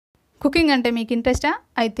Cooking అంటే మీకు ఇంట్రెస్టా?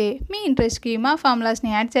 అయితే మీ ఇంట్రెస్ట్‌కి మా ఫార్ములాస్‌ని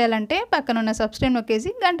యాడ్ చేయాలంటే పక్కనున్న సబ్స్క్రైబ్ నొక్కేసి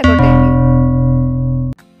గంట కొట్టేయండి.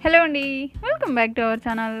 హలో అండి, welcome back to our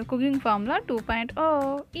channel cooking formula 2.0.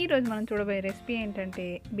 ఈరోజు మనం చూడబోయే రెసిపీ ఏంటంటే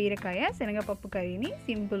బీరకాయ శనగపప్పు కర్రీని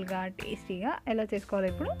సింపుల్గా టేస్టీగా ఎలా చేసుకోవాలో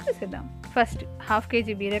ఇప్పుడు చూసేద్దాం. ఫస్ట్ హాఫ్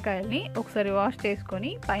కేజీ బీరకాయల్ని ఒకసారి వాష్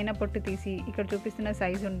చేసుకొని పైన పొట్టు తీసి ఇక్కడ చూపిస్తున్న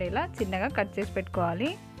సైజు ఉండేలా చిన్నగా కట్ చేసి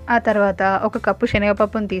పెట్టుకోవాలి. ఆ తర్వాత ఒక కప్పు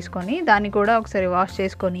శనగపప్పును తీసుకొని దాన్ని కూడా ఒకసారి వాష్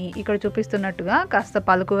చేసుకొని ఇక్కడ చూపిస్తున్నట్టుగా కాస్త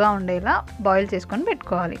పలుకుగా ఉండేలా బాయిల్ చేసుకొని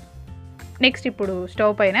పెట్టుకోవాలి. నెక్స్ట్ ఇప్పుడు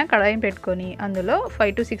స్టవ్ పైన కడాయిని పెట్టుకొని అందులో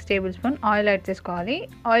 5 to 6 table spoon oil add చేసుకోవాలి.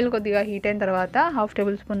 ఆయిల్ కొద్దిగా హీట్ అయిన తర్వాత హాఫ్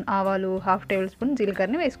టేబుల్ స్పూన్ ఆవాలు, హాఫ్ టేబుల్ స్పూన్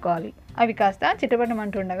జీలకర్రని వేసుకోవాలి. అవి కాస్త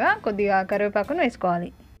చిటపటమంటుండగా కొద్దిగా కరివేపాకును వేసుకోవాలి.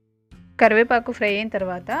 కరివేపాకు ఫ్రై అయిన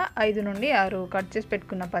తర్వాత 5 నుండి 6 కట్ చేసి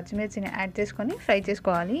పెట్టుకున్న పచ్చిమిర్చిని యాడ్ చేసుకొని ఫ్రై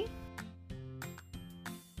చేసుకోవాలి.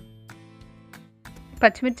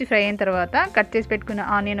 పచ్చిమిర్చి ఫ్రై అయిన తర్వాత కట్ చేసి పెట్టుకున్న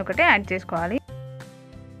ఆనియన్ ఒకటే యాడ్ చేసుకోవాలి.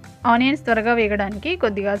 ఆనియన్స్ త్వరగా వేగడానికి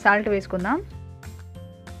కొద్దిగా సాల్ట్ వేసుకుందాం.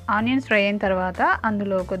 ఆనియన్స్ ఫ్రై అయిన తర్వాత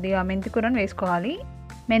అందులో కొద్దిగా మెంతికూరను వేసుకోవాలి.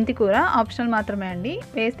 మెంతికూర ఆప్షనల్ మాత్రమే అండి,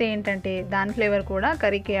 వేస్తే ఏంటంటే దాని ఫ్లేవర్ కూడా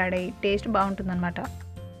కర్రీకి యాడ్ అయ్యి టేస్ట్ బాగుంటుందన్నమాట.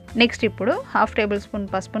 నెక్స్ట్ ఇప్పుడు హాఫ్ టేబుల్ స్పూన్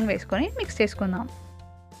పసుపును వేసుకొని మిక్స్ చేసుకుందాం.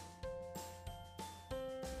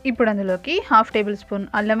 ఇప్పుడు అందులోకి హాఫ్ టేబుల్ స్పూన్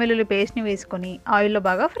అల్లం వెల్లుల్లి పేస్ట్ని వేసుకొని ఆయిల్లో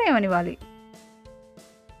బాగా ఫ్రై అవనివ్వాలి.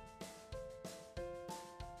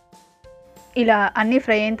 ఇలా అన్నీ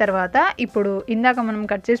ఫ్రై అయిన తర్వాత ఇప్పుడు ఇందాక మనం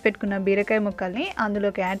కట్ చేసి పెట్టుకున్న బీరకాయ ముక్కల్ని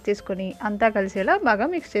అందులోకి యాడ్ చేసుకొని అంతా కలిసేలా బాగా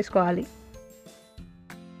మిక్స్ చేసుకోవాలి.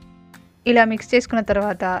 ఇలా మిక్స్ చేసుకున్న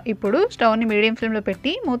తర్వాత ఇప్పుడు స్టవ్ని మీడియం ఫ్లేమ్లో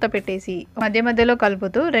పెట్టి మూత పెట్టేసి మధ్య మధ్యలో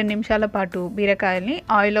కలుపుతూ 2 నిమిషాల పాటు బీరకాయల్ని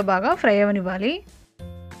ఆయిల్లో బాగా ఫ్రై అవనివ్వాలి.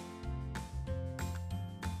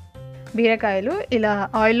 బీరకాయలు ఇలా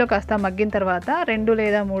ఆయిల్లో కాస్త మగ్గిన తర్వాత 2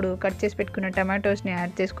 లేదా 3 కట్ చేసి పెట్టుకున్న టమాటోస్ని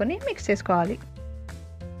యాడ్ చేసుకొని మిక్స్ చేసుకోవాలి.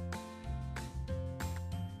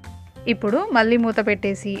 ఇప్పుడు మళ్ళీ మూత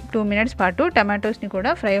పెట్టేసి 2 మినిట్స్ పాటు టమాటోస్ని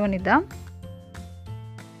కూడా ఫ్రై అవనిద్దాం.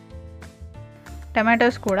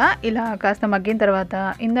 టమాటోస్ కూడా ఇలా కాస్త మగ్గిన తర్వాత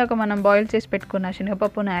ఇందాక మనం బాయిల్ చేసి పెట్టుకున్న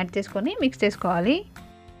శనగపప్పును యాడ్ చేసుకొని మిక్స్ చేసుకోవాలి.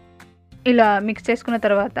 ఇలా మిక్స్ చేసుకున్న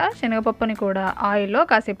తర్వాత శనగపప్పుని కూడా ఆయిల్లో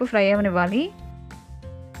కాసేపు ఫ్రై అవనివ్వాలి.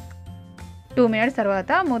 2 మినిట్స్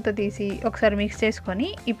తర్వాత మూత తీసి ఒకసారి మిక్స్ చేసుకొని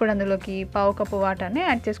ఇప్పుడు అందులోకి పావు కప్పు వాటర్ని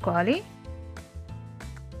యాడ్ చేసుకోవాలి.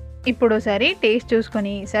 ఇప్పుడు ఒకసారి టేస్ట్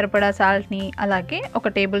చూసుకొని సరిపడా సాల్ట్ని అలాగే 1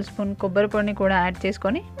 టేబుల్ స్పూన్ కొబ్బరి పొడిని కూడా యాడ్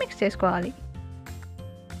చేసుకొని మిక్స్ చేసుకోవాలి.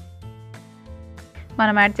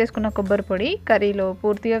 మనం యాడ్ చేసుకున్న కొబ్బరి పొడి కర్రీలో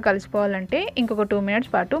పూర్తిగా కలిసిపోవాలంటే ఇంకొక 2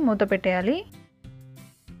 మినిట్స్ పాటు మూత పెట్టేయాలి.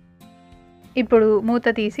 ఇప్పుడు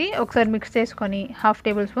మూత తీసి ఒకసారి మిక్స్ చేసుకొని హాఫ్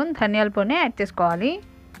టేబుల్ స్పూన్ ధనియాల పొడిని యాడ్ చేసుకోవాలి.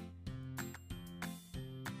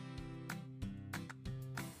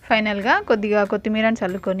 ఫైనల్గా కొద్దిగా కొత్తిమీరని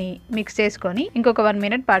చల్లుకొని మిక్స్ చేసుకొని ఇంకొక 1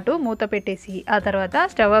 మినిట్ పాటు మూత పెట్టేసి ఆ తర్వాత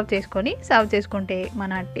స్టవ్ ఆఫ్ చేసుకొని సర్వ్ చేసుకుంటే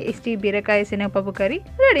మన టేస్టీ బీరకాయ శనగపప్పు కర్రీ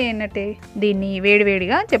రెడీ అయినట్టే. దీన్ని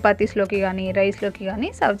వేడివేడిగా చపాతీస్లోకి కానీ రైస్లోకి కానీ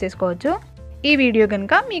సర్వ్ చేసుకోవచ్చు. ఈ వీడియో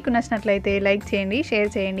కనుక మీకు నచ్చినట్లయితే లైక్ చేయండి,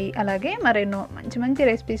 షేర్ చేయండి. అలాగే మరెన్నో మంచి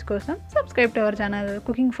మంచి రెసిపీస్ కోసం subscribe to our channel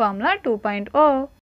cooking formula 2.0.